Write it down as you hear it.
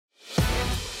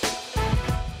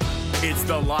It's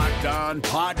the Locked On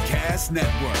Podcast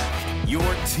Network, your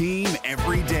team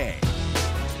every day.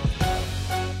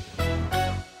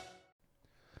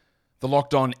 The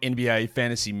Locked On NBA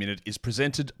Fantasy Minute is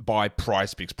presented by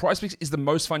PrizePicks. PrizePicks is the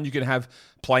most fun you can have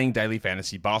playing daily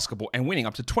fantasy basketball and winning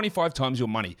up to 25 times your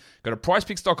money. Go to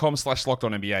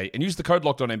prizepicks.com/LockedOnNBA and use the code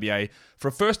LockedOnNBA for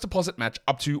a first deposit match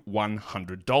up to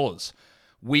 $100.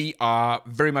 We are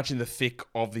very much in the thick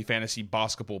of the fantasy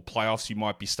basketball playoffs. You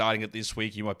might be starting it this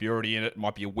week. You might be already in it. It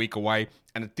might be a week away.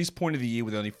 And at this point of the year,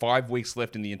 with only 5 weeks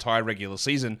left in the entire regular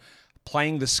season,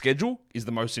 playing the schedule is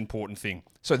the most important thing.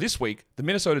 So this week, the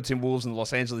Minnesota Timberwolves and the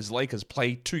Los Angeles Lakers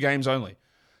play 2 games only.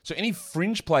 So any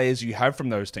fringe players you have from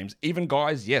those teams, even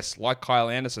guys, yes, like Kyle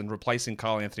Anderson replacing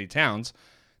Karl Anthony Towns,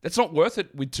 that's not worth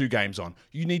it with 2 games on.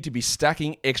 You need to be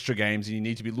stacking extra games, and you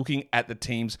need to be looking at the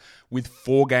teams with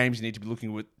 4 games. You need to be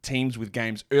looking at teams with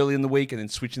games early in the week and then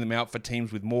switching them out for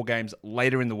teams with more games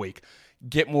later in the week.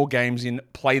 Get more games in,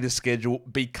 play the schedule,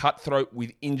 be cutthroat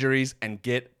with injuries, and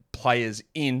get players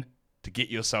in to get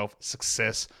yourself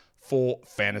success for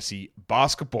fantasy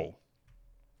basketball.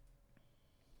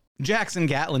 Jackson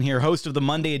Gatlin here, host of the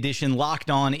Monday edition Locked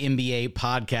On NBA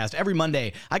podcast. Every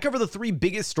Monday, I cover the 3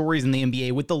 biggest stories in the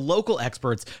NBA with the local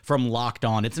experts from Locked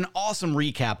On. It's an awesome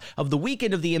recap of the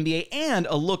weekend of the NBA and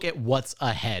a look at what's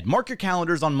ahead. Mark your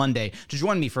calendars on Monday to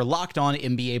join me for Locked On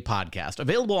NBA podcast,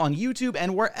 available on YouTube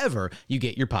and wherever you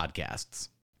get your podcasts.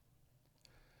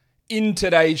 In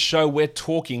today's show, we're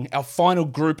talking our final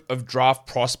group of draft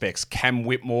prospects: Cam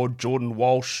Whitmore, Jordan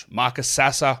Walsh, Marcus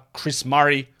Sasser, Chris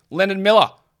Murray, Leonard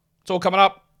Miller. It's all coming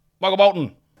up. Michael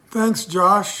Bolton. Thanks,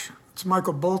 Josh. It's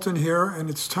Michael Bolton here, and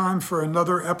it's time for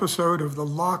another episode of the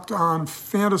Locked On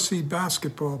Fantasy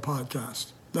Basketball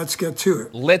Podcast. Let's get to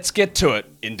it. Let's get to it,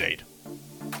 indeed.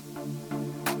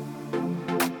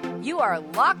 You are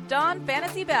Locked On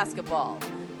Fantasy Basketball,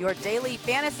 your daily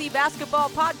fantasy basketball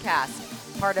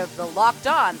podcast, part of the Locked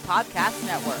On Podcast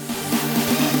Network.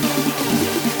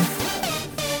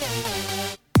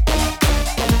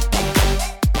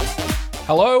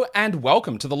 Hello and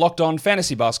welcome to the Locked On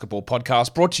Fantasy Basketball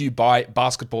Podcast, brought to you by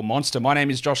Basketball Monster. My name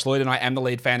is Josh Lloyd and I am the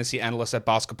lead fantasy analyst at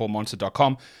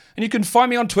basketballmonster.com. And you can find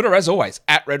me on Twitter, as always,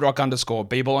 at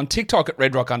redrock_bball, on TikTok at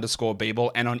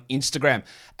redrock_bball, and on Instagram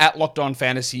at Locked On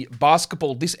Fantasy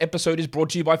Basketball. This episode is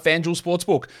brought to you by FanDuel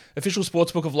Sportsbook, official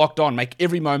sportsbook of Locked On. Make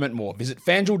every moment more. Visit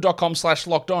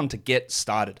fanduel.com/lockedon to get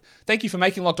started. Thank you for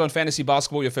making Locked On Fantasy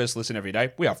Basketball your first listen every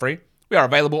day. We are free. We are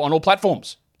available on all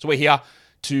platforms. So we're here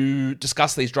to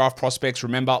discuss these draft prospects.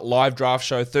 Remember, live draft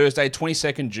show Thursday,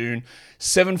 22nd June,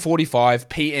 7:45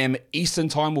 p.m. Eastern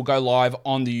Time. Will go live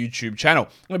on the YouTube channel.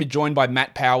 I'm going to be joined by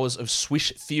Matt Powers of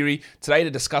Swish Theory today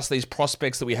to discuss these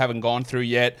prospects that we haven't gone through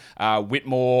yet.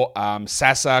 Whitmore,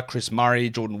 Sasser, Chris Murray,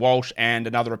 Jordan Walsh, and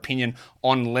another opinion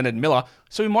on Leonard Miller.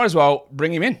 So we might as well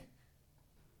bring him in.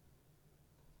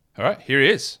 All right, here he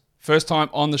is. First time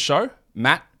on the show,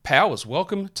 Matt Powers.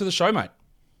 Welcome to the show, mate.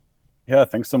 Yeah,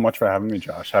 thanks so much for having me,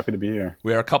 Josh. Happy to be here.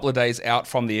 We're a couple of days out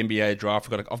from the NBA draft.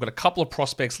 I've got a couple of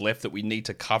prospects left that we need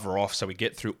to cover off, so we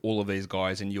get through all of these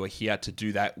guys, and you are here to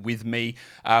do that with me,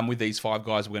 with these 5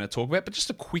 guys we're going to talk about. But just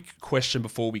a quick question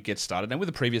before we get started. And with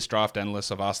the previous draft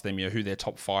analysts, I've asked them who their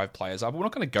top 5 players are, but we're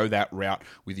not going to go that route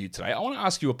with you today. I want to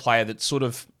ask you a player that's sort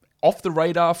of off the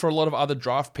radar for a lot of other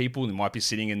draft people who might be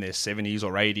sitting in their 70s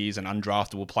or 80s, an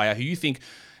undraftable player who you think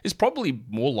is probably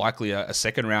more likely a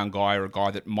second-round guy, or a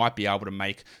guy that might be able to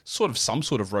make some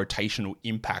sort of rotational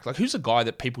impact. Like, who's a guy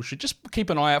that people should just keep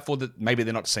an eye out for that maybe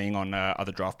they're not seeing on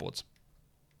other draft boards?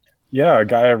 Yeah, a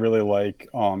guy I really like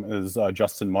is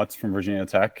Justin Mutz from Virginia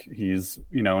Tech. He's,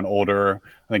 an older,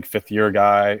 I think, 5th-year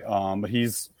guy, but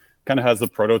he's kind of has the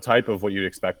prototype of what you'd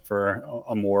expect for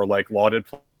a more lauded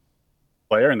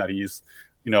player, and that he's,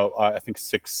 I think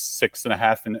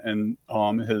 6'6.5" in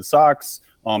his socks.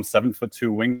 7'2"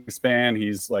 wingspan.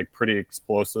 He's pretty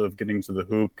explosive, getting to the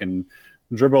hoop, can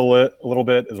dribble it a little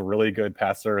bit, is a really good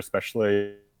passer,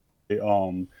 especially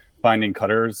finding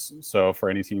cutters. So for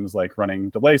any teams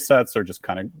running delay sets or just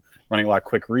kind of running a lot of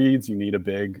quick reads, you need a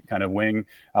big kind of wing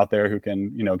out there who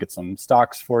can, get some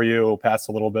stocks for you, pass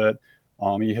a little bit.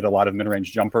 He hit a lot of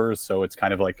mid-range jumpers, so it's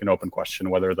kind of an open question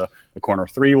whether the corner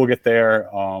 3 will get there.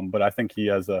 But I think he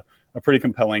has a pretty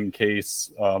compelling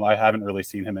case. I haven't really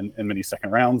seen him in many second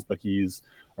rounds, but he's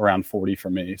around 40 for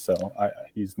me. So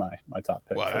he's my top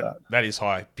pick for that. That is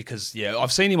high because,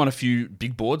 I've seen him on a few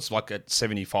big boards, like at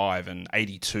 75 and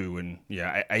 82 and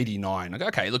 89.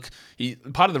 Okay, look,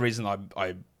 part of the reason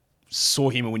I saw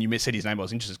him and when you said his name, I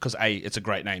was interested because it's a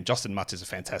great name. Justin Mutz is a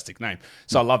fantastic name.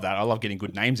 So I love that. I love getting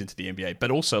good names into the NBA.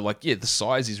 But also, the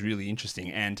size is really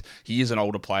interesting. And he is an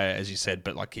older player, as you said.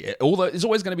 But there's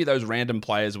always going to be those random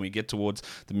players when we get towards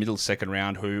the middle second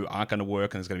round who aren't going to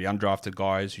work, and there's going to be undrafted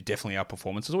guys who definitely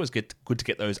outperform. It's always good to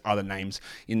get those other names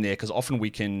in there because often we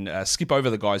can skip over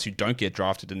the guys who don't get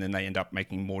drafted and then they end up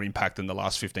making more impact than the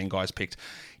last 15 guys picked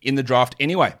in the draft.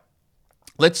 Anyway,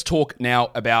 let's talk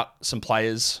now about some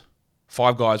players.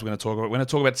 5 guys we're going to talk about. We're going to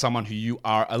talk about someone who you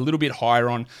are a little bit higher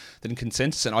on than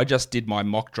consensus. And I just did my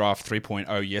mock draft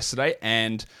 3.0 yesterday,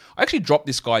 and I actually dropped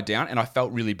this guy down, and I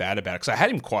felt really bad about it because I had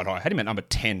him quite high. I had him at number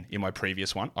 10 in my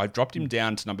previous one. I dropped him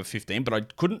down to number 15, but I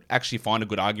couldn't actually find a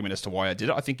good argument as to why I did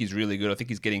it. I think he's really good. I think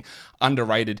he's getting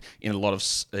underrated in a lot of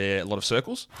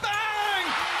circles. Bang!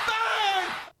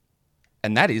 Bang!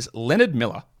 And that is Leonard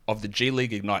Miller of the G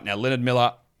League Ignite. Now, Leonard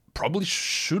Miller probably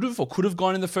should have or could have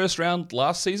gone in the first round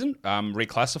last season,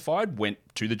 reclassified, went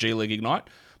to the G League Ignite,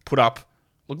 put up,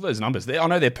 look at those numbers. I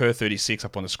know they're per 36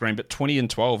 up on the screen, but 20 and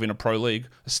 12 in a pro league,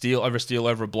 a steal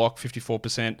over a block,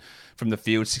 54% from the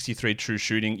field, 63 true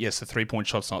shooting. Yes, the 3-point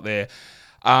shot's not there.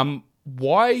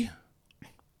 Why, you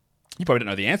probably don't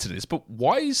know the answer to this, but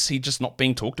why is he just not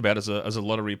being talked about as a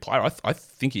lottery player? I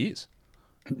think he is.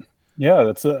 Yeah,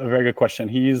 that's a very good question.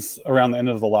 He's around the end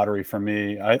of the lottery for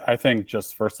me. I think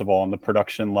just first of all, on the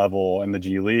production level in the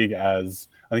G League, as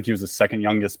I think he was the second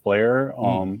youngest player,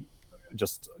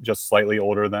 just slightly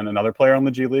older than another player on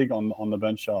the G League on the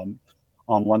bench on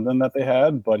London that they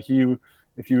had. But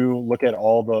if you look at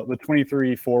all the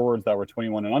 23 forwards that were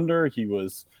 21 and under, he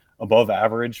was above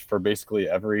average for basically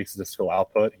every statistical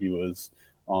output. He was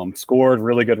scored,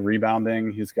 really good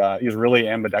rebounding. He's really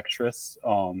ambidextrous.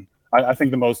 I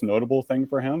think the most notable thing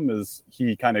for him is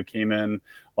he kind of came in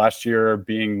last year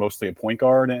being mostly a point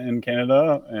guard in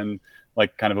Canada and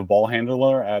kind of a ball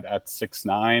handler at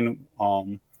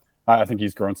 6'9". I think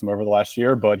he's grown some over the last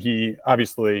year, but he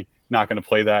obviously not going to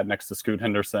play that next to Scoot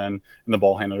Henderson and the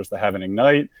ball handlers that have an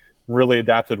Ignite. Really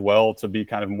adapted well to be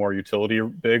kind of more utility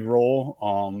big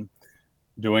role,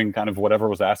 doing kind of whatever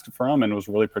was asked for him, and was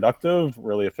really productive,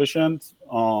 really efficient.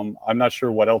 I'm not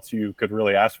sure what else you could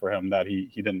really ask for him that he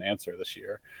didn't answer this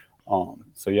year.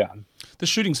 So yeah, the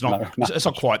shooting's not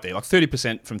quite there.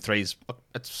 30% from threes,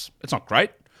 it's not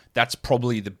great. That's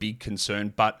probably the big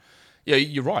concern, but yeah,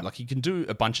 you're right. He can do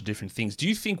a bunch of different things. Do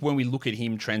you think when we look at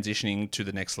him transitioning to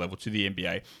the next level, to the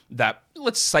NBA, that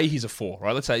let's say he's a 4,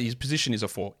 right? Let's say his position is a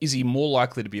 4. Is he more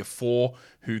likely to be a 4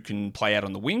 who can play out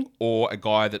on the wing, or a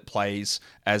guy that plays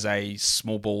as a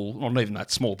small ball, not even that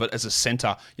small, but as a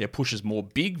center, pushes more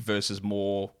big versus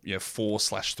more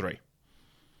 4/3?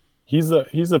 He's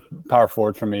a power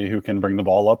forward for me who can bring the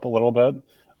ball up a little bit.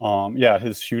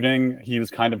 His shooting, he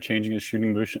was kind of changing his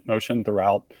shooting motion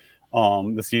throughout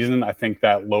the season. I think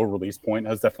that low release point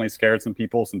has definitely scared some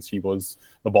people since he was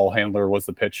the ball handler, was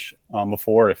the pitch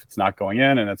before. If it's not going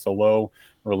in and it's a low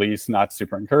release, not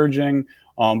super encouraging.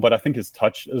 But I think his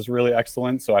touch is really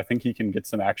excellent. So I think he can get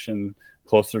some action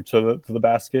closer to the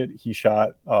basket. He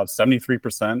shot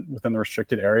 73% within the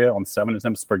restricted area on 7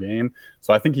 attempts per game.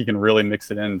 So I think he can really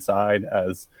mix it inside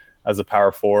as a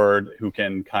power forward who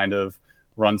can kind of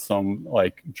run some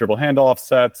dribble handoff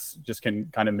sets, just can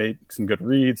kind of make some good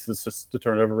reads. The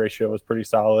turnover ratio was pretty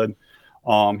solid.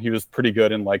 He was pretty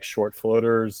good in short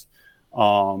floaters.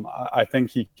 I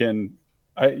think he can,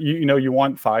 you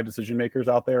want 5 decision makers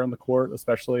out there on the court,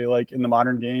 especially in the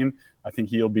modern game. I think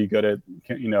he'll be good at,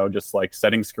 just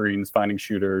setting screens, finding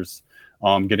shooters,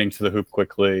 getting to the hoop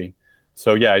quickly.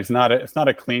 So yeah, it's not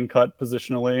a clean cut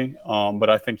positionally, but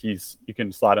I think you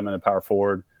can slot him in a power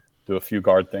forward, do a few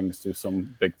guard things, do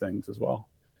some big things as well.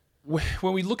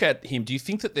 When we look at him, do you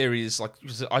think that there is,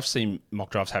 I've seen mock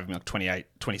drafts having 28,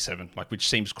 27, which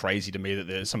seems crazy to me that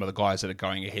there's some of the guys that are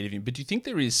going ahead of him, but do you think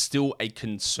there is still a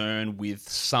concern with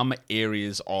some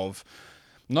areas of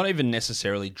not even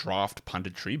necessarily draft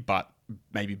punditry, but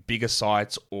maybe bigger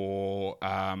sites or,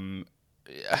 I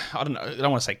don't know, I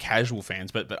don't want to say casual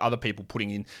fans, but other people putting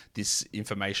in this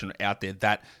information out there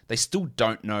that they still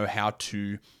don't know how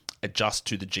to adjust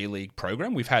to the G League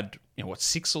program? We've had,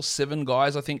 6 or 7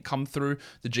 guys, I think, come through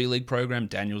the G League program.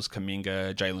 Daniels,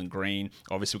 Kuminga, Jalen Green.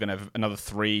 Obviously, we're going to have another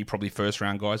 3, probably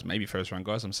first-round guys, maybe first-round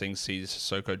guys. I'm seeing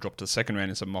Sissoko drop to the second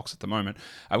round in some mocks at the moment.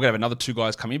 We're going to have another 2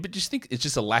 guys come in, but do you think it's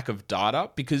just a lack of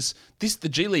data? Because the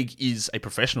G League is a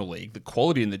professional league. The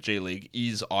quality in the G League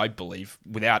is, I believe,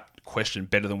 without question,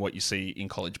 better than what you see in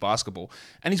college basketball.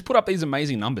 And he's put up these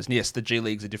amazing numbers. And yes, the G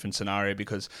League's a different scenario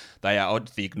because they are,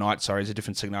 the Ignite, is a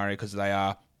different scenario because they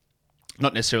are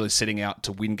not necessarily setting out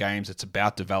to win games. It's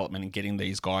about development and getting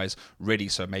these guys ready.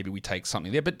 So maybe we take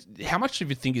something there. But how much of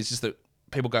you think is just that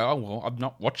people go, oh, well, I'm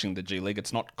not watching the G League.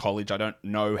 It's not college. I don't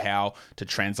know how to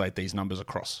translate these numbers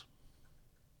across.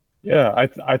 Yeah,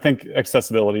 I think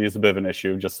accessibility is a bit of an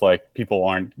issue. Just like people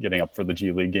aren't getting up for the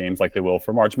G League games like they will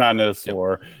for March Madness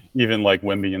or even like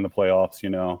Wemby in the playoffs.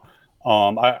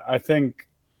 I think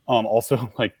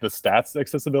also like the stats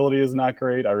accessibility is not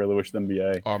great. I really wish the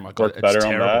NBA worked better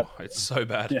on that. It's so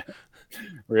bad. Yeah.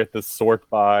 We have to sort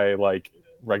by like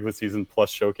regular season plus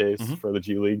showcase for the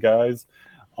G League guys.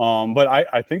 But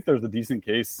I think there's a decent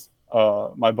case.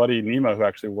 My buddy Nima, who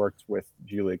actually worked with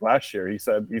G League last year, he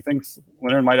said he thinks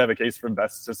Leonard might have a case for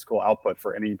best statistical output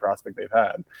for any prospect they've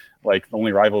had, like the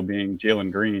only rival being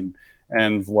Jalen Green.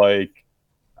 And like,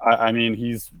 I mean,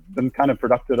 he's been kind of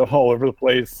productive all over the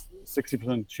place,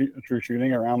 60% true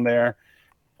shooting around there,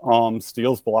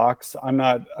 steals, blocks.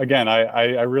 I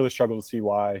really struggle to see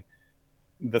why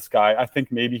this guy, I think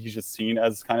maybe he's just seen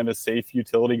as kind of a safe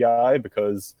utility guy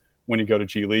because when you go to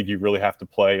G League, you really have to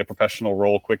play a professional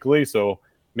role quickly. So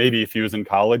maybe if he was in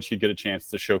college, he'd get a chance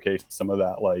to showcase some of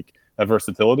that, like that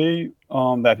versatility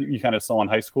that you kind of saw in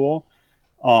high school.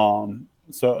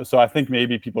 So I think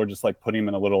maybe people are just like putting him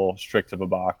in a little strict of a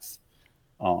box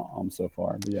so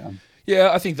far. But yeah.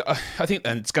 Yeah, I think,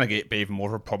 and it's going to be even more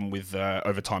of a problem with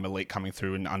Overtime Elite coming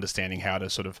through and understanding how to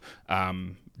sort of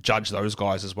judge those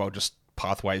guys as well. Just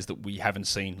pathways that we haven't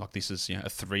seen. Like this is a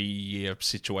 3-year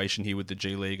situation here with the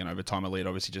G League, and Overtime Elite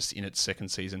obviously just in its second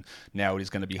season. Now it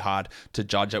is going to be hard to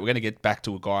judge it. We're going to get back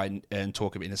to a guy and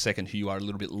talk about in a second who you are a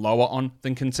little bit lower on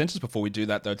than consensus. Before we do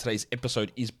that though, today's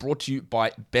episode is brought to you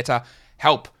by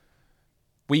BetterHelp.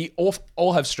 We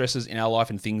all have stresses in our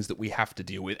life and things that we have to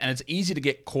deal with, and it's easy to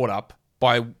get caught up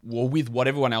with what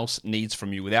everyone else needs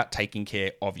from you without taking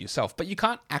care of yourself. But you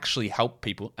can't actually help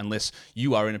people unless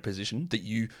you are in a position that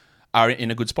you are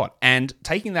in a good spot. And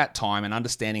taking that time and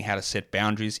understanding how to set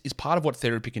boundaries is part of what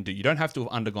therapy can do. You don't have to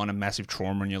have undergone a massive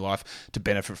trauma in your life to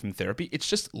benefit from therapy. It's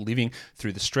just living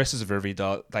through the stresses of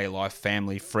everyday life,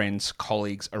 family, friends,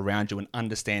 colleagues around you, and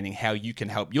understanding how you can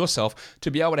help yourself to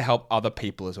be able to help other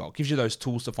people as well. It gives you those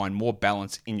tools to find more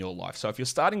balance in your life. So if you're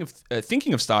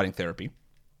thinking of starting therapy,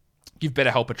 give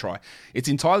BetterHelp a try. It's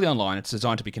entirely online. It's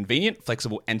designed to be convenient,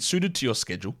 flexible, and suited to your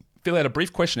schedule. Fill out a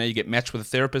brief questionnaire, you get matched with a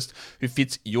therapist who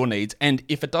fits your needs. And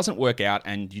if it doesn't work out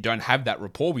and you don't have that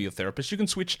rapport with your therapist, you can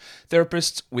switch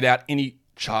therapists without any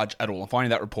charge at all. And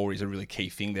finding that rapport is a really key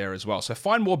thing there as well. So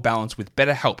find more balance with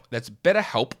BetterHelp. That's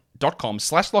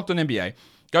betterhelp.com/LockedOnNBA.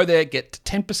 Go there, get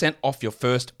 10% off your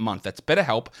first month. That's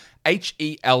BetterHelp,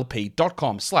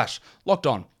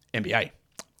 HELP.com/LockedOnNBA.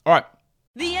 All right.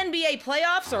 The NBA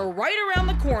playoffs are right around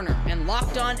the corner, and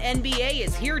Locked On NBA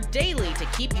is here daily to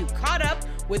keep you caught up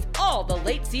with all the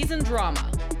late season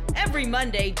drama. Every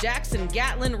Monday, Jackson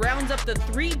Gatlin rounds up the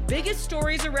 3 biggest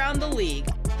stories around the league,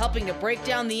 helping to break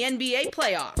down the NBA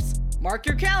playoffs. Mark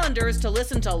your calendars to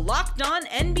listen to Locked On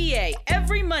NBA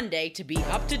every Monday to be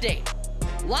up to date.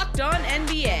 Locked On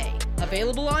NBA,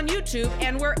 available on YouTube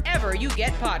and wherever you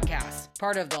get podcasts.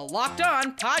 Part of the Locked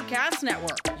On Podcast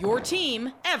Network, your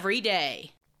team every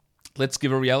day. Let's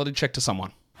give a reality check to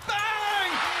someone.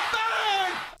 Bang!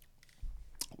 Bang!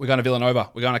 We're going to Villanova.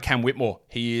 We're going to Cam Whitmore.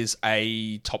 He is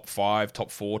a top 5,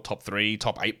 top 4, top 3,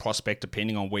 top 8 prospect,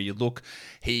 depending on where you look.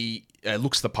 He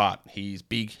looks the part. He's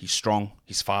big, he's strong,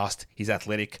 he's fast, he's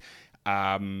athletic.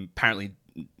 Apparently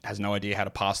has no idea how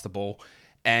to pass the ball.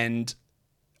 And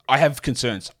I have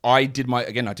concerns. I did my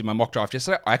mock draft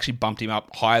yesterday. I actually bumped him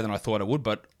up higher than I thought I would,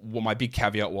 but what my big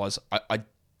caveat was I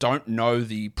don't know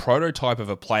the prototype of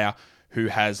a player who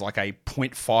has like a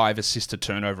 0.5 assist to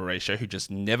turnover ratio, who just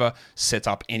never sets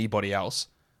up anybody else.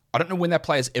 I don't know when that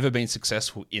player's ever been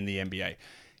successful in the NBA.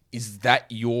 Is that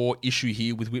your issue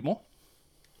here with Whitmore?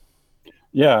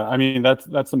 Yeah, I mean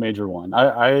that's a major one.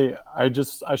 I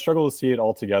struggle to see it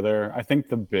altogether. I think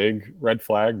the big red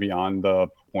flag beyond the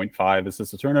 0.5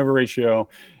 assist to turnover ratio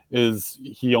is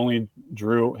he only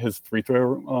drew his free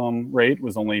throw rate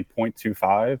was only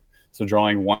 0.25. So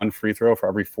drawing 1 free throw for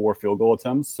every 4 field goal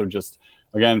attempts. So just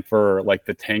again for like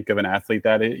the tank of an athlete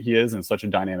that he is, and such a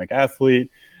dynamic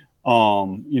athlete.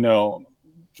 Maybe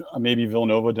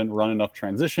Villanova didn't run enough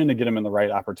transition to get him in the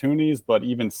right opportunities, but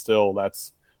even still,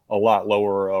 that's a lot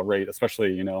lower rate,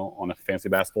 especially, on a fantasy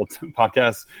basketball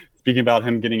podcast, speaking about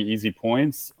him getting easy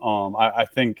points. I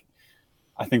think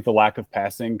the lack of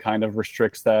passing kind of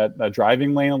restricts that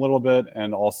driving lane a little bit.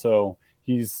 And also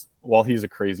while he's a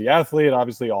crazy athlete,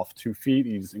 obviously off 2 feet,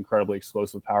 he's incredibly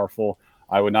explosive, powerful.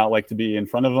 I would not like to be in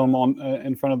front of him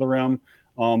in front of the rim.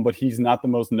 But he's not the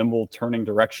most nimble turning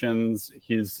directions.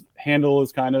 His handle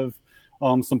is kind of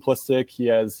simplistic. He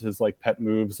has his like pet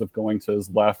moves of going to his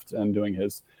left and doing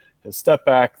his step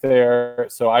back there.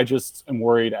 So I just am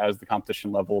worried as the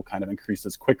competition level kind of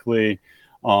increases quickly.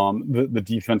 The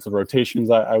defensive rotations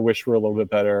I wish were a little bit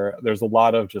better. There's a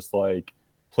lot of just like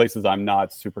places I'm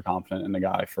not super confident in the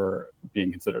guy for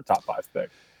being considered top 5 pick.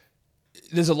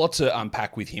 There's a lot to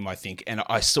unpack with him, I think, and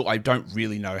I don't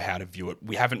really know how to view it.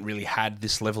 We haven't really had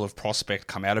this level of prospect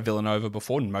come out of Villanova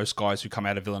before, and most guys who come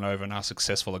out of Villanova and are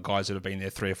successful are guys that have been there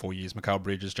 3 or 4 years. Mikal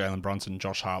Bridges, Jalen Brunson,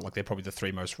 Josh Hart, like they're probably the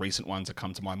 3 most recent ones that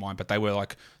come to my mind, but they were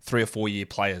like 3 or 4 year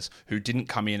players who didn't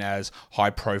come in as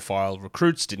high-profile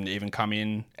recruits, didn't even come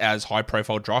in as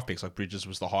high-profile draft picks, like Bridges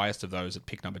was the highest of those at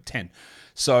pick number 10.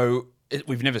 So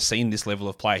we've never seen this level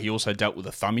of player. He also dealt with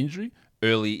a thumb injury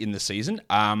early in the season.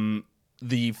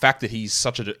 The fact that he's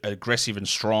such an aggressive and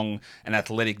strong and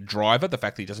athletic driver, the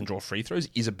fact that he doesn't draw free throws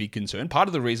is a big concern. Part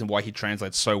of the reason why he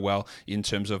translates so well in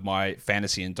terms of my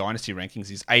fantasy and dynasty rankings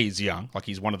is A, he's young. Like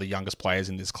he's one of the youngest players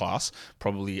in this class,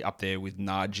 probably up there with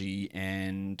Najee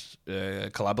and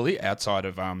Calabali outside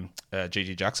of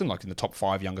Gigi Jackson, like in the top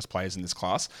 5 youngest players in this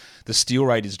class. The steal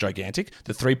rate is gigantic.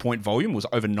 The 3-point volume was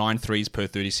over 9 threes per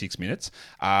 36 minutes.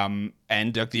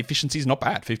 And the efficiency is not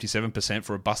bad, 57%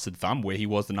 for a busted thumb, where he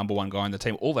was the number 1 guy in the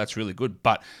team. All that's really good.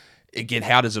 But again,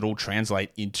 how does it all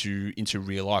translate into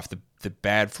real life? The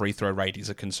bad free throw rate is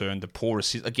a concern. The poor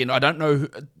assist. Again, I don't know.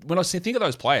 When I think of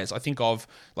those players, I think of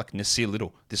like Nasir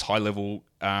Little, this high-level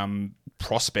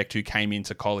prospect who came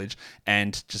into college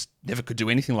and just never could do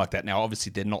anything like that. Now,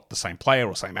 obviously, they're not the same player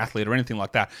or same athlete or anything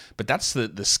like that, but that's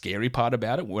the scary part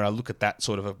about it, when I look at that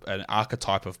sort of an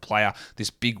archetype of player, this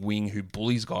big wing who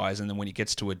bullies guys, and then when he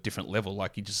gets to a different level,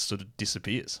 like he just sort of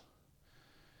disappears.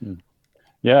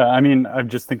 Yeah, I mean, I'm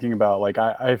just thinking about, like,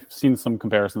 I've seen some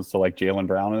comparisons to, like, Jaylen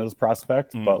Brown as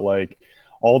prospect, but, like,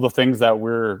 all the things that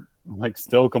we're, like,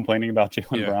 still complaining about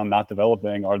Jaylen Brown not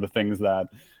developing are the things that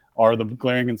are the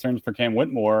glaring concerns for Cam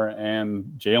Whitmore, and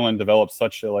Jaylen developed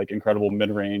such a, like, incredible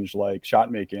mid-range, like,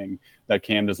 shot-making that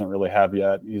Cam doesn't really have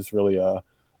yet. He's really a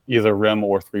either rim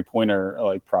or three-pointer,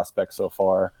 like, prospect so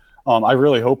far. I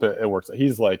really hope it works.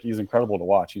 He's incredible to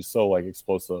watch. He's so, like,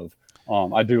 explosive.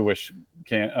 I do wish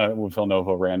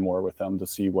Villanova ran more with them to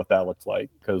see what that looked like.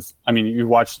 Because, I mean, you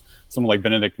watched someone like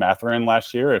Benedict Mathurin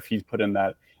last year. If he's put in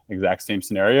that exact same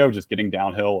scenario, just getting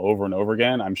downhill over and over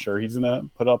again, I'm sure he's going to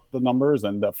put up the numbers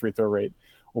and the free throw rate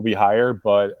will be higher.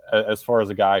 But as far as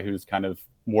a guy who's kind of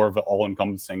more of an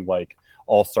all-encompassing, like,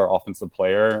 all-star offensive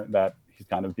player that he's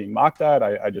kind of being mocked at,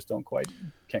 I just can't quite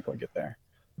get there.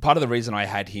 Part of the reason I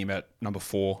had him at number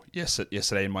 4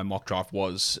 yesterday in my mock draft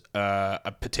was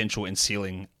a potential and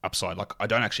ceiling upside. Like, I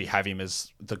don't actually have him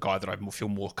as the guy that I feel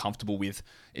more comfortable with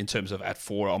in terms of at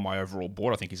 4 on my overall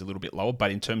board. I think he's a little bit lower,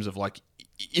 but in terms of, like,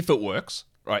 if it works,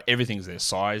 right, everything's there: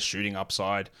 size, shooting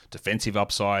upside, defensive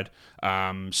upside,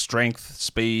 strength,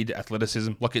 speed,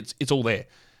 athleticism. Like, it's all there.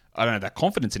 I don't have that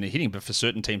confidence in it hitting, but for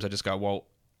certain teams, I just go, well,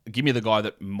 give me the guy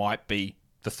that might be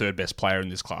the 3rd best player in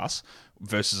this class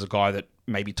versus a guy that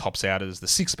maybe tops out as the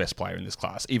 6th best player in this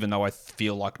class, even though I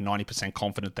feel like 90%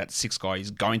 confident that 6th guy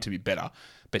is going to be better.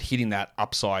 But hitting that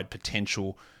upside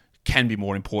potential can be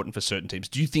more important for certain teams.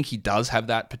 Do you think he does have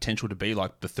that potential to be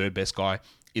like the 3rd best guy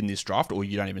in this draft, or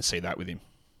you don't even see that with him?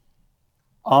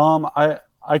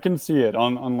 I can see it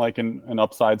on like an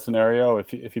upside scenario if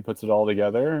he puts it all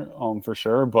together, for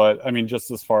sure. But I mean,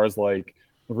 just as far as like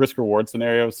risk reward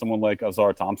scenario, someone like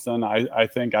Azar Thompson, I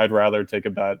think I'd rather take a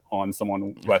bet on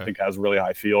someone who I think has really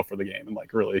high feel for the game and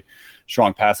like really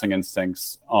strong passing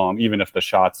instincts, even if the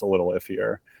shot's a little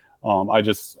iffier.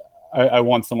 I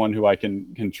want someone who I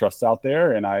can trust out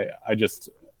there, and I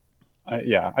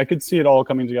could see it all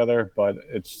coming together, but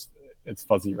it's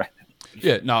fuzzy right now.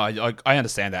 Yeah, no, I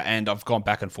understand that, and I've gone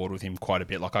back and forth with him quite a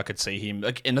bit. Like, I could see him,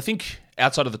 like, and I think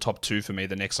outside of the top 2 for me,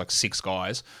 the next like 6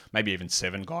 guys, maybe even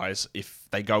 7 guys, if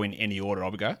they go in any order, I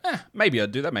would go, maybe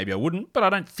I'd do that, maybe I wouldn't, but I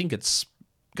don't think it's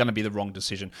going to be the wrong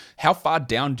decision. How far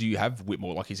down do you have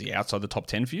Whitmore? Like, is he outside the top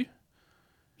 10 for you?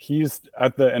 He's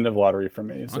at the end of lottery for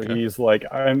me. So he's like,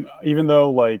 even though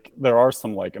like there are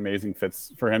some like amazing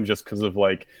fits for him just because of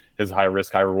like his high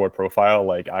risk, high reward profile,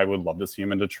 like I would love to see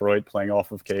him in Detroit playing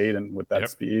off of Cade and with that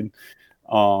speed.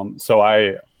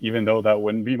 So even though that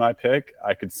wouldn't be my pick,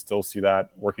 I could still see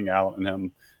that working out and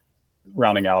him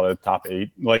rounding out a top 8,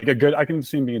 like I can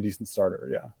see him being a decent starter.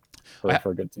 Yeah.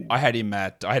 for a good team. I had him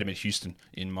at Houston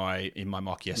in my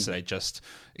mock yesterday, just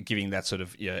giving that sort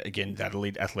of again that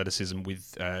elite athleticism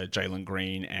with Jalen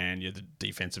Green and the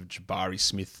defensive Jabari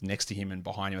Smith next to him and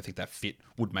behind him. I think that fit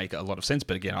would make a lot of sense.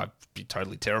 But again, I'd be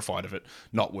totally terrified of it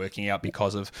not working out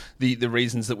because of the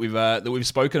reasons that we've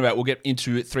spoken about. We'll get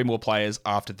into 3 more players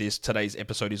after this. Today's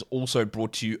episode is also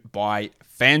brought to you by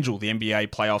FanDuel. The NBA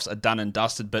playoffs are done and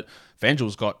dusted, but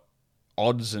FanDuel's got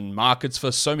odds and markets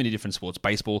for so many different sports.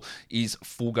 Baseball is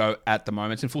full go at the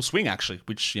moment. It's in full swing, actually,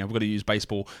 which we've got to use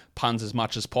baseball puns as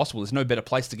much as possible. There's no better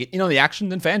place to get in on the action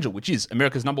than FanDuel, which is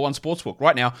America's #1 sportsbook.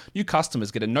 Right now, new customers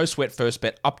get a no-sweat first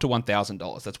bet up to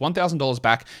 $1,000. That's $1,000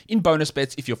 back in bonus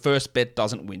bets if your first bet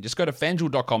doesn't win. Just go to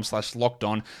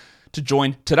FanDuel.com/lockedon to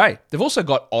join today. They've also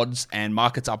got odds and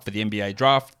markets up for the NBA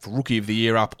draft, for Rookie of the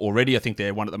Year up already. I think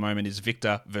their one at the moment is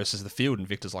Victor versus the field, and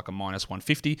Victor's like a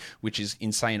 -150, which is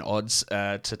insane odds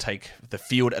to take the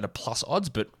field at a plus odds,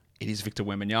 but it is Victor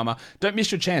Wembanyama. Don't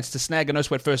miss your chance to snag a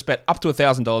no-sweat first bet up to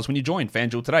 $1,000 when you join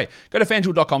FanDuel today. Go to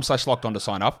FanDuel.com/lockedon to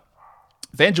sign up.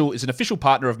 FanDuel is an official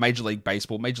partner of Major League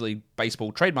Baseball. Major League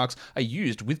Baseball trademarks are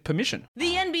used with permission.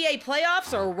 The NBA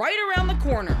playoffs are right around the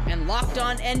corner, and Locked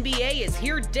On NBA is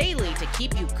here daily to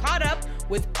keep you caught up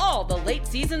with all the late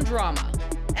season drama.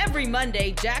 Every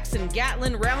Monday, Jackson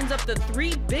Gatlin rounds up the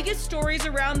 3 biggest stories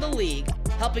around the league,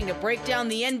 helping to break down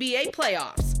the NBA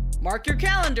playoffs. Mark your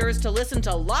calendars to listen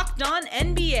to Locked On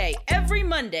NBA every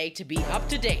Monday to be up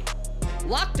to date.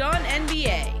 Locked On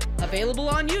NBA, available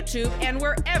on YouTube and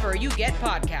wherever you get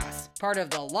podcasts. Part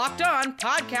of the Locked On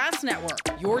Podcast Network,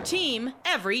 your team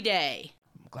every day.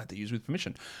 I'm glad they use with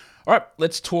permission. All right,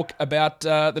 let's talk about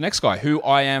the next guy, who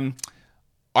I am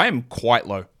quite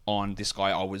low on this guy.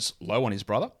 I was low on his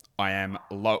brother. I am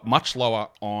much lower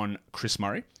on Chris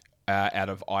Murray out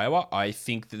of Iowa. I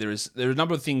think that there are a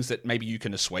number of things that maybe you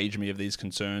can assuage me of these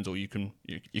concerns, or you can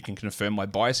confirm my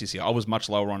biases here. I was much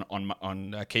lower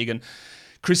on Keegan.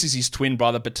 Chris is his twin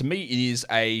brother, but to me it is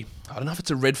I don't know if it's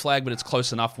a red flag, but it's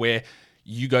close enough where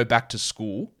you go back to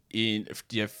school in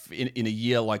a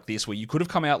year like this, where you could have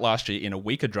come out last year in a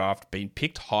weaker draft, been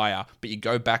picked higher, but you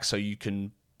go back so you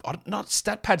can.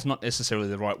 Stat pad's not necessarily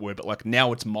the right word, but like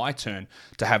now it's my turn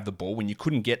to have the ball when you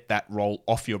couldn't get that role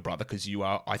off your brother because you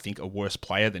are, I think, a worse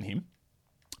player than him.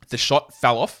 The shot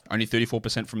fell off, only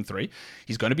 34% from 3.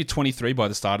 He's going to be 23 by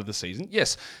the start of the season.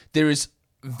 Yes, there is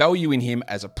value in him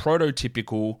as a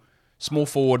prototypical small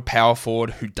forward, power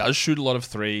forward who does shoot a lot of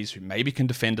threes, who maybe can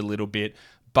defend a little bit,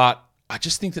 but I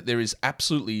just think that there is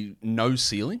absolutely no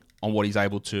ceiling on what he's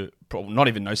able to, not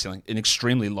even no ceiling, an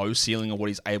extremely low ceiling on what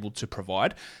he's able to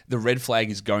provide. The red flag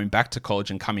is going back to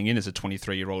college and coming in as a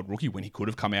 23-year-old rookie when he could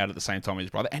have come out at the same time as his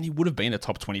brother, and he would have been a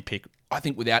top 20 pick, I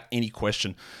think, without any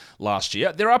question last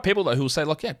year. There are people though who will say,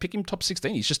 like, yeah, pick him top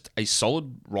 16. He's just a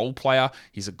solid role player.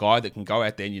 He's a guy that can go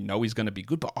out there and you know he's going to be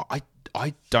good, but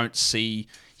I don't see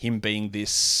him being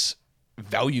this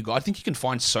value guy. I think you can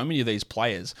find so many of these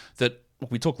players that,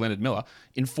 we talk Leonard Miller,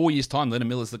 in 4 years' time, Leonard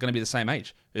Miller's going to be the same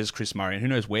age as Chris Murray, and who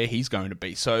knows where he's going to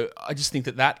be. So I just think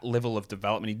that level of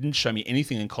development, he didn't show me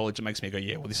anything in college that makes me go,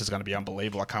 yeah, well, this is going to be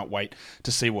unbelievable. I can't wait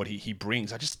to see what he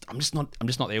brings. I'm just not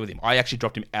there with him. I actually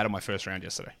dropped him out of my first round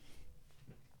yesterday.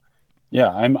 Yeah,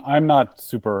 I'm not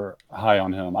super high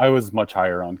on him. I was much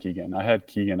higher on Keegan. I had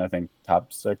Keegan, I think,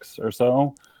 top 6 or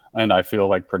so, and I feel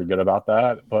like pretty good about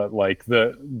that. But like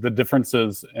the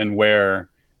differences in where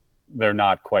they're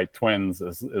not quite twins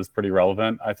is pretty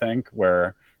relevant, I think,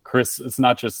 where Chris, it's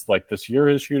not just like this year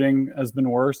his shooting has been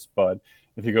worse, but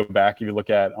if you go back, if you look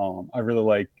at, I really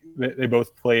like, they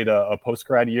both played a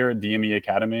post-grad year at DME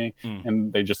Academy,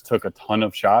 and they just took a ton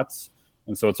of shots.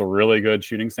 And so it's a really good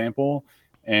shooting sample.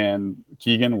 And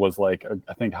Keegan was like,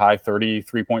 I think, high 30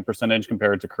 3-point percentage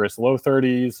compared to Chris, low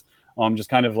 30s. Just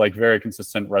kind of like very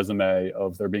consistent resume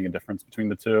of there being a difference between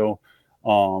the two.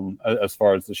 As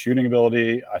far as the shooting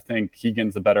ability, I think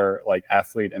Keegan's a better like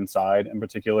athlete inside in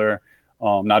particular.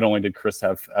 Not only did Chris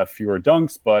have fewer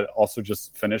dunks, but also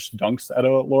just finished dunks at a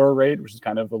lower rate, which is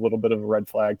kind of a little bit of a red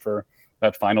flag for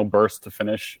that final burst to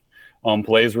finish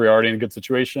plays where you're already in a good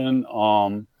situation.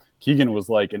 Keegan was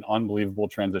like an unbelievable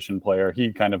transition player.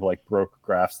 He kind of like broke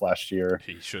graphs last year.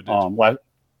 He should did.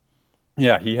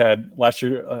 Yeah, he had last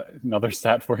year, another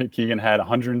stat for it, Keegan had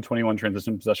 121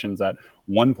 transition possessions at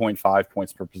 1.5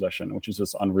 points per possession, which is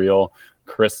just unreal.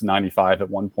 Chris, 95 at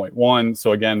 1.1.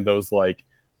 So again, those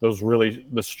really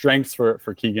the strengths for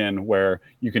Keegan, where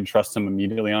you can trust him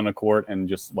immediately on the court and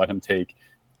just let him take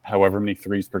however many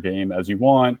threes per game as you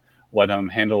want, let him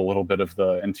handle a little bit of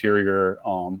the interior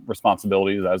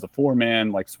responsibilities as a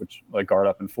 4-man, like switch, like guard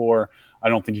up and 4. I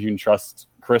don't think you can trust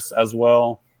Chris as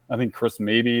well. I think Chris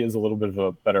maybe is a little bit of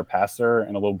a better passer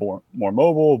and a little more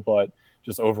mobile, but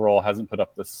just overall hasn't put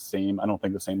up the same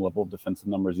level of defensive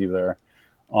numbers either.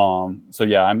 So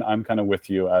yeah, I'm kind of with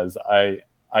you, as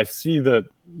I see the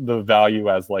value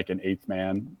as like an eighth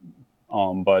man,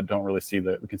 but don't really see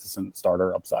the consistent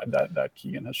starter upside that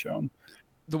Keegan has shown.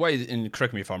 The way, and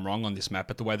correct me if I'm wrong on this, Matt,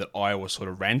 but the way that Iowa sort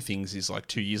of ran things is like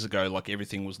 2 years ago, like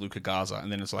everything was Luka Garza, and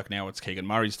then it's like now it's Keegan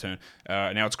Murray's turn,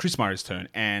 now it's Chris Murray's turn,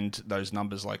 and those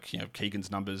numbers, like, you know,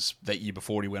 Keegan's numbers that year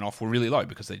before he went off were really low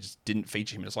because they just didn't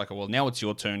feature him. It's like, well, now it's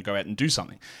your turn, go out and do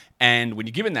something. And when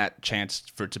you're given that chance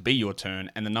for it to be your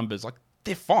turn, and the numbers, like,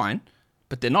 they're fine,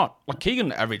 but they're not. Like,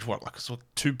 Keegan averaged, what, like sort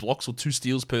of 2 blocks or 2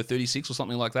 steals per 36 or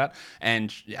something like that,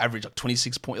 and averaged like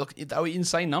 26 points. Like, they were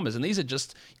insane numbers, and these are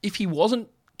just, if he wasn't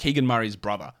Keegan Murray's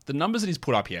brother, the numbers that he's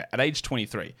put up here at age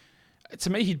 23, to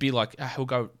me, he'd be like, he'll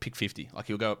go pick 50, like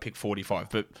he'll go at pick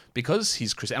 45. But because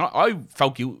he's Chris, and I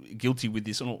felt guilty with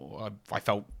this, and I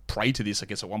felt prey to this, I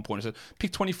guess, at one point. I said,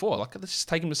 pick 24, like, let's just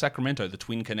take him to Sacramento, the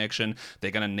twin connection. They're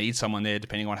going to need someone there,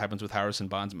 depending on what happens with Harrison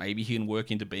Barnes. Maybe he can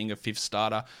work into being a 5th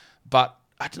starter. But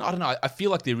I don't know. I feel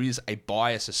like there is a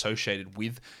bias associated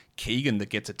with Keegan that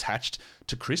gets attached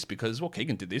to Chris because, well,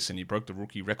 Keegan did this and he broke the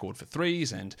rookie record for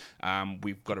threes, and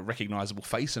we've got a recognizable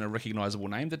face and a recognizable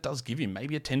name that does give him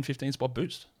maybe a 10-15 spot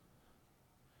boost.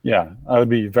 Yeah, I would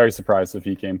be very surprised if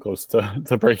he came close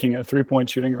to breaking a 3-point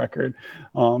shooting record.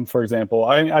 For example,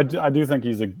 I do think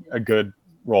he's a good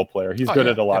role player. He's good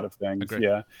at a lot of things. Agreed.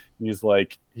 Yeah, he's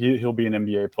like he'll be an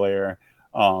NBA player.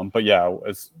 But yeah,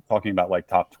 it's talking about like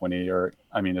top 20, or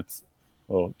I mean, it's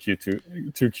a little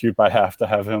too cute by half to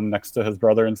have him next to his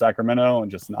brother in Sacramento,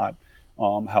 and just not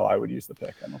how I would use the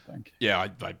pick, I don't think. Yeah,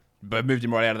 I moved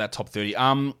him right out of that top 30.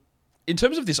 In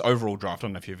terms of this overall draft, I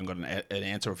don't know if you even got an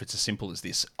answer, or if it's as simple as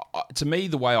this. To me,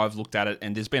 the way I've looked at it,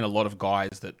 and there's been a lot of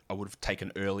guys that I would have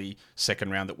taken early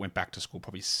second round that went back to school,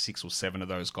 probably 6 or 7 of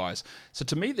those guys. So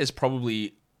to me, there's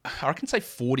probably, I can say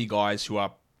 40 guys who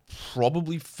are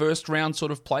probably first round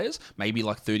sort of players, maybe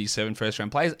like 37 first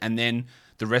round players, and then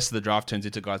the rest of the draft turns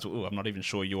into guys, I'm not even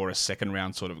sure you're a second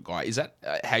round sort of guy. Is that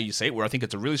how you see it? Where I think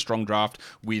it's a really strong draft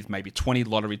with maybe 20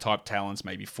 lottery type talents,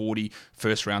 maybe 40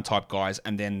 first round type guys,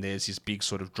 and then there's this big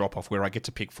sort of drop off where I get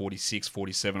to pick 46,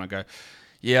 47. I go,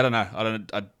 yeah, I don't know.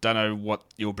 I don't know what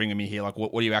you're bringing me here. Like,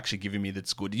 what are you actually giving me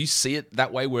that's good? Do you see it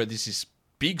that way, where this is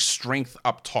big strength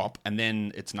up top and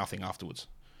then it's nothing afterwards?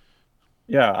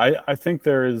 Yeah, I think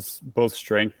there is both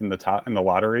strength in the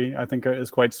lottery. I think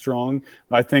is quite strong.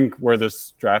 I think where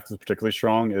this draft is particularly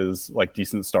strong is like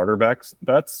decent starter bets.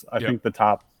 I think the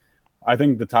top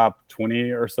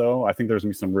 20 or so. I think there's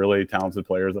gonna be some really talented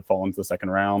players that fall into the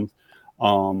second round.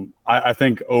 I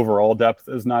think overall depth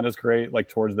is not as great, like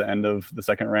towards the end of the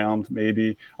second round,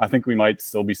 maybe. I think we might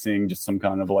still be seeing just some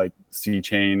kind of like sea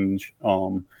change,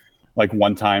 like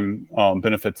one-time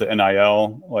benefit to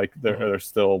NIL. Like they're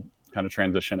still kind of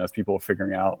transition as people are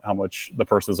figuring out how much the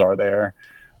purses are there,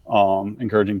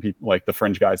 encouraging people like the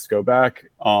fringe guys to go back.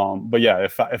 But yeah,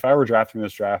 if I were drafting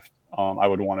this draft, I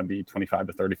would want to be 25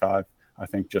 to 35. I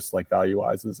think just like value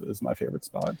wise is my favorite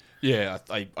spot. Yeah,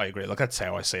 I agree. Like, that's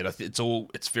how I see it.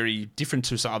 It's very different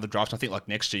to some other drafts. I think like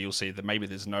next year you'll see that maybe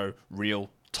there's no real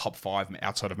top 5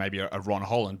 outside of maybe a Ron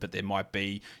Holland, but there might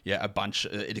be a bunch.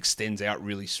 It extends out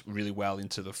really, really well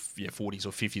into the 40s or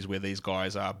 50s, where these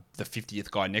guys are the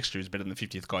 50th guy next year is better than the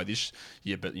 50th guy this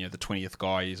year, but the 20th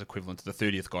guy is equivalent to the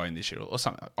 30th guy in this year, or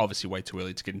something. Obviously, way too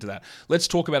early to get into that. Let's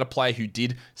talk about a player who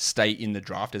did stay in the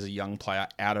draft as a young player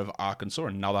out of Arkansas,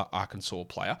 another Arkansas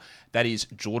player. That is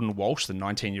Jordan Walsh, the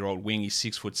 19-year-old wing. He's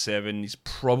 6'7". He's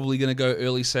probably going to go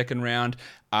early second round.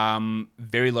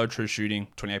 Very low true shooting,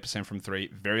 28% from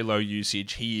 3, very low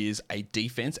usage. He is a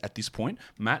defense at this point,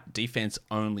 Matt, defense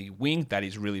only wing. That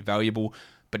is really valuable.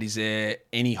 But is there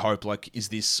any hope? Like, is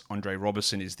this Andre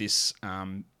Robertson? Is this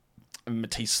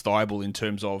Matisse Thybulle in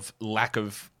terms of lack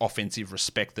of offensive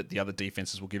respect that the other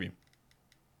defenses will give him?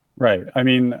 Right. I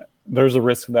mean, there's a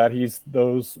risk that he's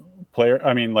those players.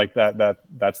 I mean, like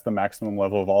that's the maximum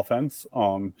level of offense.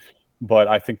 But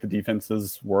I think the defense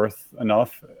is worth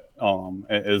enough,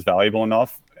 is valuable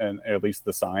enough, and at least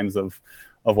the signs of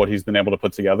what he's been able to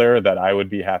put together, that I would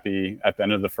be happy at the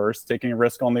end of the first taking a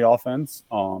risk on the offense.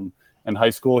 In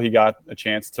high school, he got a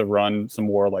chance to run some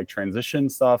more like transition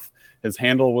stuff. His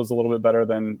handle was a little bit better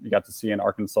than you got to see in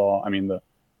Arkansas. I mean, the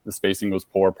spacing was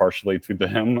poor partially due to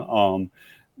him.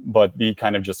 But he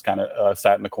kind of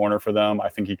sat in the corner for them. I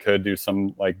think he could do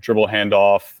some like dribble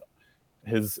handoff.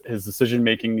 His decision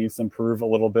making needs to improve a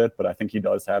little bit, but I think he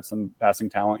does have some passing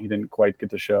talent he didn't quite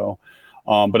get to show.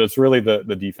 But it's really the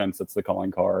defense that's the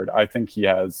calling card. I think he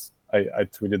has I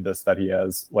tweeted this, that he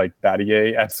has like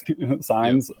Battier-esque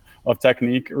signs of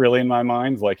technique really in my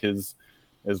mind. Like his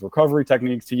recovery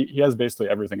techniques, he has basically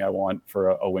everything I want for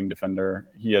a wing defender.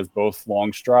 He has both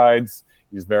long strides.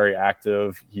 He's very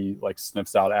active. He like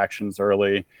sniffs out actions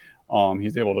early.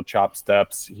 He's able to chop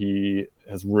steps. He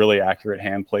has really accurate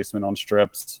hand placement on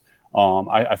strips.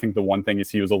 I think the one thing is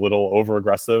he was a little over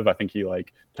aggressive. I think he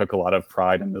like took a lot of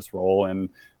pride in this role and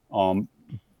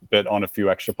bit on a few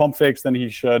extra pump fakes than he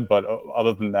should. But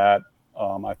other than that,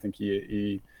 I think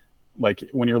he like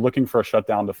when you're looking for a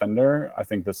shutdown defender, I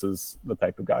think this is the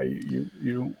type of guy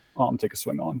you take a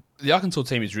swing on. The Arkansas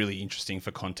team is really interesting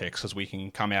for context because we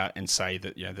can come out and say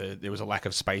that there was a lack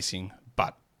of spacing,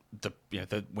 but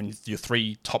when your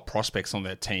three top prospects on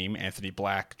that team, Anthony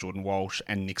Black, Jordan Walsh,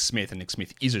 and Nick Smith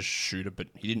is a shooter, but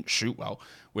he didn't shoot well,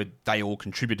 where they all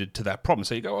contributed to that problem.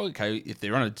 So you go, okay, if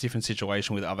they're on a different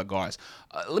situation with other guys.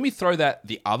 Let me throw that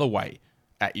the other way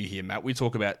at you here, Matt. We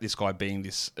talk about this guy being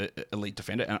this elite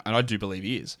defender, and I do believe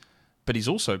he is. But he's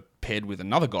also paired with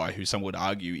another guy who some would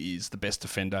argue is the best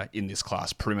defender in this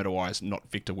class, perimeter-wise, not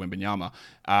Victor Wembanyama,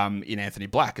 in Anthony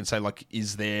Black. And so,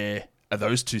 are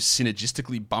those two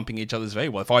synergistically bumping each other's way?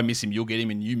 Well, if I miss him, you'll get him,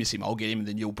 and you miss him, I'll get him, and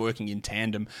then you're working in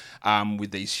tandem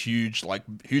with these huge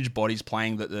bodies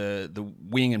playing the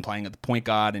wing and playing at the point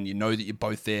guard, and you know that you're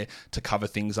both there to cover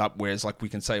things up. Whereas, like we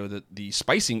can say that the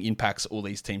spacing impacts all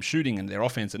these teams shooting and their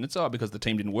offense, and it's because the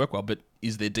team didn't work well. But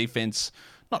is their defense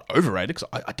not overrated?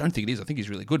 Because I don't think it is. I think he's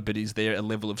really good. But is there a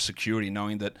level of security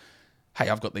knowing that, hey,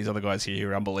 I've got these other guys here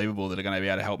who are unbelievable that are going to be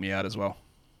able to help me out as well?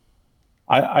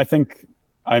 I think.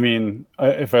 I mean,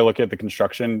 if I look at the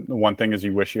construction, one thing is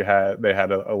you wish they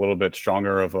had a little bit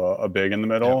stronger of a big in the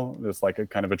middle. Yeah. Just like a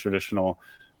kind of a traditional,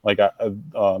 they had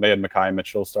Mekhi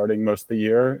Mitchell starting most of the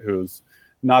year, who's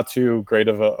not too great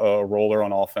of a roller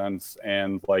on offense,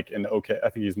 and I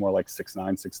think he's more like 6'9",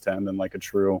 6'10" than like a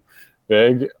true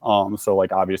big. So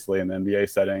like obviously in the NBA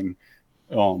setting,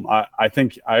 I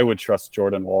think I would trust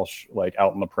Jordan Walsh like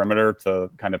out in the perimeter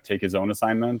to kind of take his own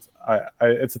assignment.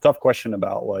 It's a tough question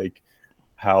about like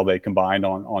how they combined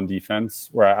on defense,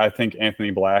 where I think Anthony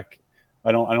Black,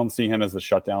 I don't see him as a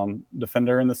shutdown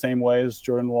defender in the same way as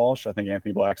Jordan Walsh. I think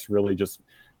Anthony Black's really just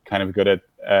kind of good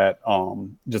at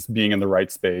just being in the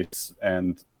right space,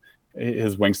 and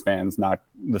his wingspan's not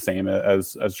the same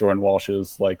as Jordan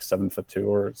Walsh's, like 7'2"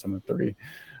 or 7'3".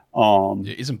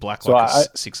 Isn't Black like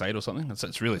 6'8" or something?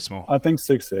 It's really small. I think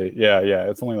 6'8". Yeah.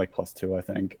 It's only like +2, I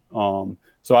think.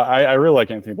 So I really like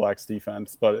Anthony Black's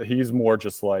defense, but he's more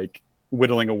just like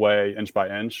whittling away inch by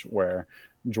inch, where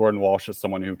Jordan Walsh is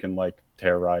someone who can like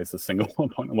terrorize a single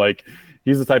opponent. Like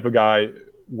he's the type of guy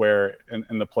where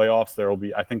in the playoffs there'll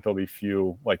be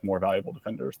few like more valuable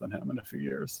defenders than him in a few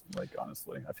years. Like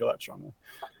honestly, I feel that strongly.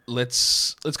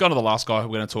 Let's go on to the last guy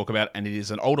we're going to talk about, and it is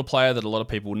an older player that a lot of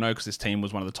people will know because this team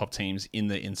was one of the top teams in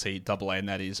the NCAA, and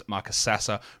that is Marcus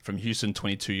Sasser from Houston,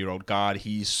 22-year-old guard.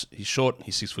 He's short,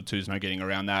 he's 6'2", there's no getting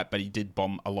around that, but he did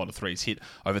bomb a lot of threes. Hit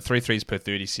over 3 threes per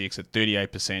 36 at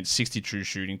 38%, 60 true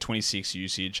shooting, 26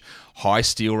 usage, high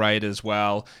steal rate as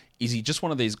well. Is he just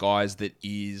one of these guys that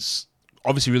is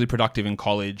obviously really productive in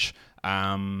college?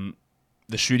 The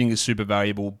shooting is super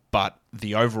valuable, but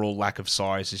the overall lack of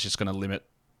size is just going to limit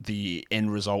the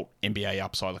end result NBA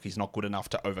upside. Like he's not good enough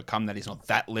to overcome that. He's not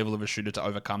that level of a shooter to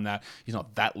overcome that. He's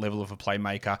not that level of a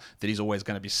playmaker that he's always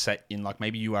going to be set in. Like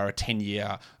maybe you are a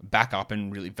 10-year backup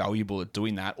and really valuable at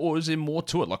doing that. Or is there more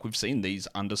to it? Like we've seen these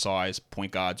undersized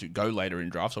point guards who go later in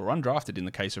drafts or undrafted in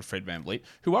the case of Fred VanVleet,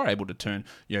 who are able to turn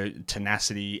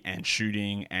tenacity and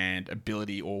shooting and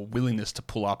ability or willingness to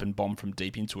pull up and bomb from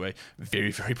deep into a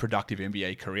very, very productive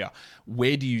NBA career.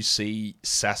 Where do you see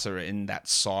Sasser in that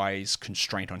size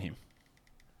constraint on him?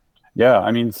 Yeah,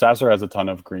 I mean, Sasser has a ton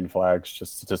of green flags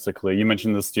just statistically. You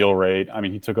mentioned the steal rate. I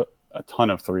mean, he took a ton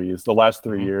of threes. The last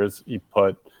 3 years, he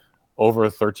put over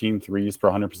 13 threes per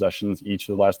 100 possessions each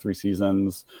of the last 3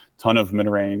 seasons, ton of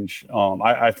mid-range.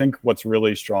 I think what's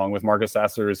really strong with Marcus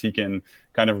Sasser is he can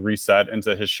kind of reset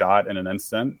into his shot in an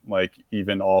instant, like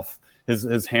even off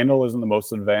his handle isn't the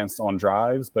most advanced on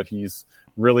drives, but he's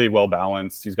really well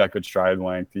balanced. He's got good stride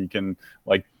length. He can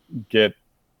like get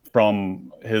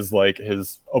from his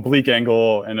oblique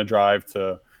angle in a drive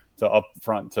to up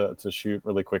front to shoot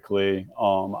really quickly.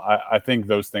 I think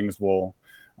those things will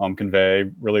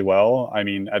convey really well. I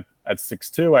mean, at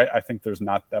 6'2", I think there's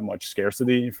not that much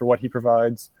scarcity for what he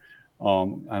provides. I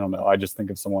don't know. I just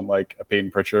think of someone like a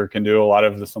Peyton Pritchard can do a lot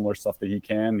of the similar stuff that he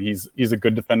can. He's a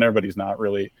good defender, but he's not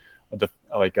really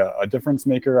a difference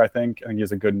maker. I think he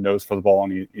has a good nose for the ball,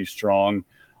 and he's strong.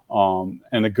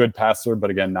 And a good passer, but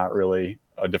again, not really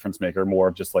a difference maker, more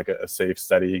of just like a safe,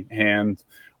 steady hand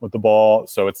with the ball.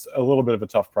 So it's a little bit of a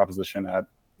tough proposition at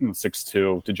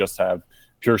 6'2" to just have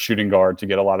pure shooting guard to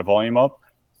get a lot of volume up.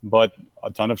 But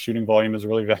a ton of shooting volume is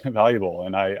really valuable.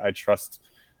 And I trust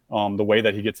the way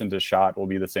that he gets into shot will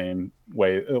be the same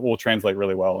way. It will translate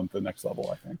really well into the next level,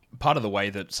 I think. Part of the way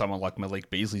that someone like Malik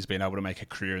Beasley's been able to make a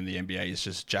career in the NBA is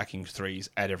just jacking threes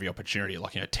at every opportunity,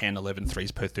 like 10, 11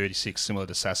 threes per 36, similar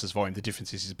to Sass's volume. The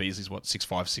difference is Beasley's 6'5",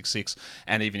 6'6",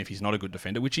 and even if he's not a good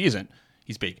defender, which he isn't,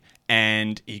 he's big,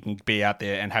 and he can be out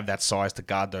there and have that size to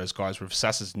guard those guys. Where if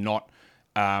Sass is not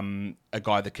a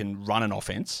guy that can run an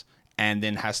offense and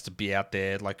then has to be out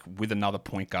there like with another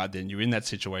point guard, then you're in that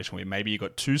situation where maybe you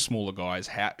got two smaller guys.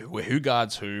 Who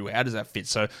guards who? How does that fit?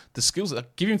 So the skills,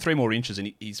 give him 3 more inches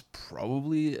and he's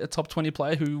probably a top 20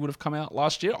 player who would have come out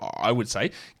last year, I would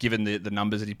say, given the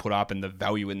numbers that he put up and the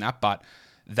value in that. But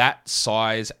that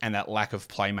size and that lack of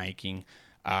playmaking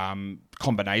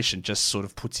combination just sort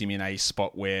of puts him in a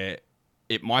spot where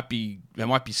it might be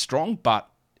strong, but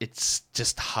it's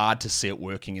just hard to see it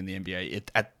working in the NBA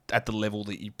at the level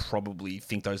that you probably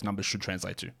think those numbers should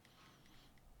translate to.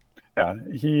 Yeah,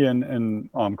 he and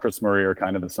Chris Murray are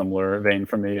kind of a similar vein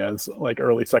for me as like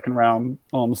early second round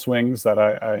swings that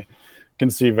I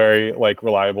can see very like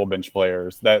reliable bench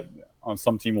players that on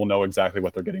some team will know exactly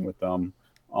what they're getting with them.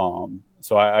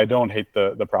 So I don't hate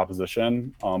the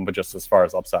proposition, but just as far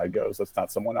as upside goes, that's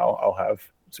not someone I'll have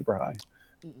super high.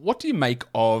 What do you make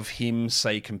of him,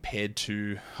 say, compared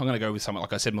to, I'm going to go with someone,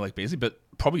 like I said, Malik Beasley, but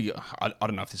probably, I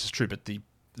don't know if this is true, but the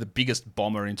biggest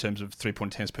bomber in terms of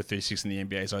 3-point attempts per 36 in the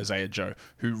NBA is Isaiah Joe,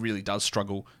 who really does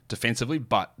struggle defensively,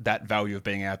 but that value of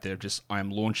being out there, just I am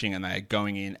launching and they are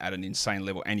going in at an insane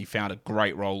level, and he found a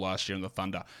great role last year in the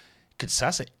Thunder. Could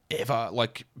Sasa ever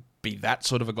be that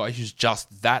sort of a guy who's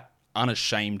just that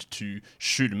unashamed to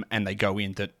shoot him and they go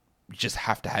in, that you just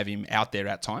have to have him out there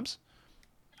at times?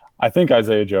 I think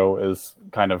Isaiah Joe is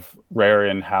kind of rare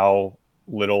in how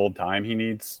little time he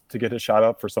needs to get his shot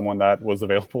up for someone that was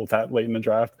available that late in the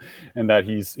draft, and that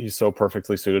he's so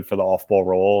perfectly suited for the off-ball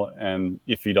role. And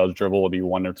if he does dribble, it'll be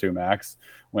 1 or 2 max.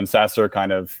 When Sasser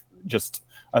kind of just,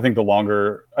 I think the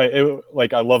longer,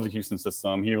 I love the Houston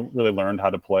system. He really learned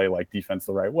how to play like defense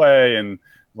the right way and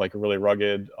like a really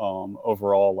rugged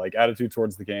overall like attitude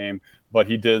towards the game. But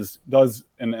he does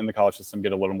in the college system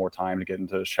get a little more time to get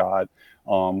into the shot.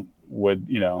 I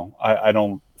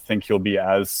don't think he'll be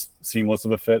as seamless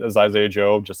of a fit as Isaiah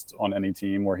Joe just on any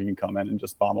team where he can come in and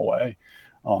just bomb away.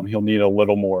 He'll need a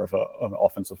little more of an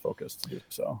offensive focus to do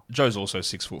so. Joe's also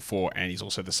 6'4", and he's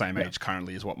also the same age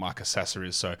currently as what Marcus Sasser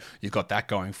is. So you've got that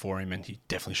going for him, and he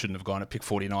definitely shouldn't have gone at pick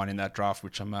 49 in that draft,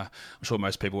 which I'm sure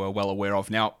most people are well aware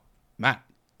of. Now, Matt,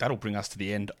 that'll bring us to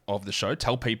the end of the show.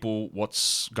 Tell people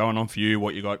what's going on for you,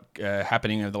 what you got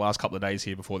happening over the last couple of days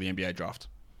here before the NBA draft.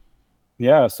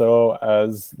 Yeah, so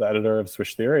as the editor of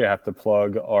Swish Theory, I have to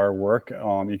plug our work.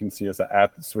 You can see us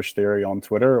at Swish Theory on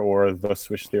Twitter or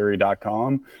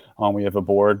theswishtheory.com. We have a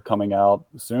board coming out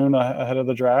soon ahead of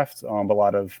the draft, a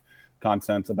lot of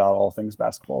content about all things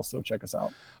basketball, so check us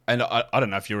out. And I don't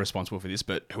know if you're responsible for this,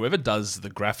 but whoever does the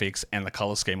graphics and the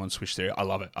color scheme on Swish Theory, I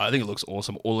love it. I think it looks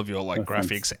awesome. All of your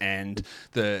graphics and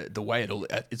the way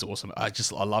it's awesome. I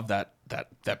love that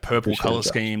purple Appreciate color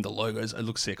scheme, the logos. It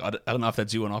looks sick. I don't know if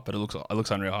that's you or not, but it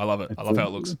looks unreal. I love it. I love how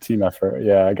it looks. Team effort.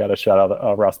 Yeah, I got to shout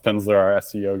out Ross Pinsler, our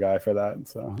SEO guy, for that.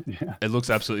 So yeah, it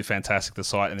looks absolutely fantastic, the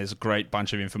site, and there's a great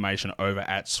bunch of information over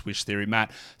at Swish Theory.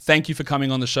 Matt, thank you for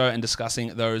coming on the show and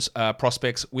discussing those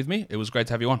prospects with me. It was great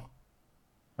to have you on.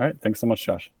 All right. Thanks so much,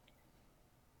 Josh.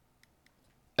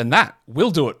 And that will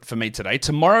do it for me today.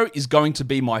 Tomorrow is going to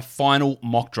be my final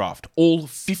mock draft. All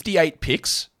 58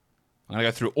 picks. I'm going to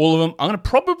go through all of them. I'm going to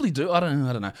probably do, I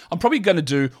don't know. I'm probably going to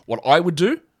do what I would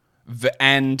do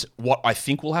and what I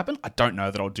think will happen. I don't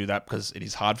know that I'll do that because it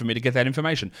is hard for me to get that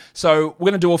information. So we're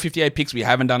going to do all 58 picks. We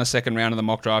haven't done a second round of the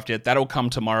mock draft yet. That'll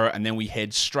come tomorrow, and then we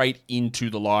head straight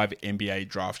into the live NBA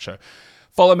draft show.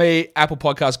 Follow me, Apple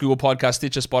Podcasts, Google Podcasts,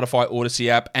 Stitcher, Spotify, Odyssey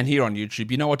app, and here on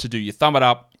YouTube. You know what to do. You thumb it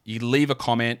up, you leave a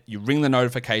comment, you ring the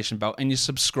notification bell, and you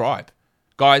subscribe.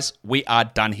 Guys, we are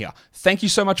done here. Thank you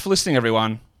so much for listening,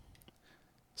 everyone.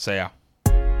 See ya.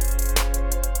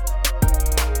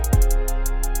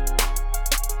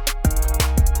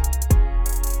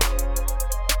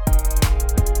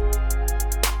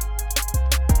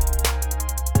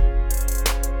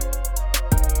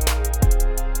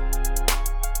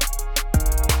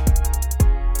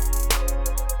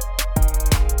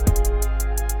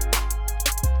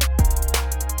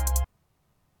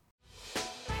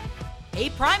 Hey,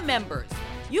 Prime members,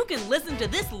 you can listen to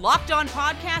this Locked On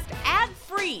podcast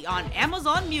ad-free on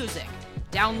Amazon Music.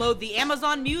 Download the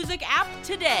Amazon Music app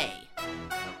today.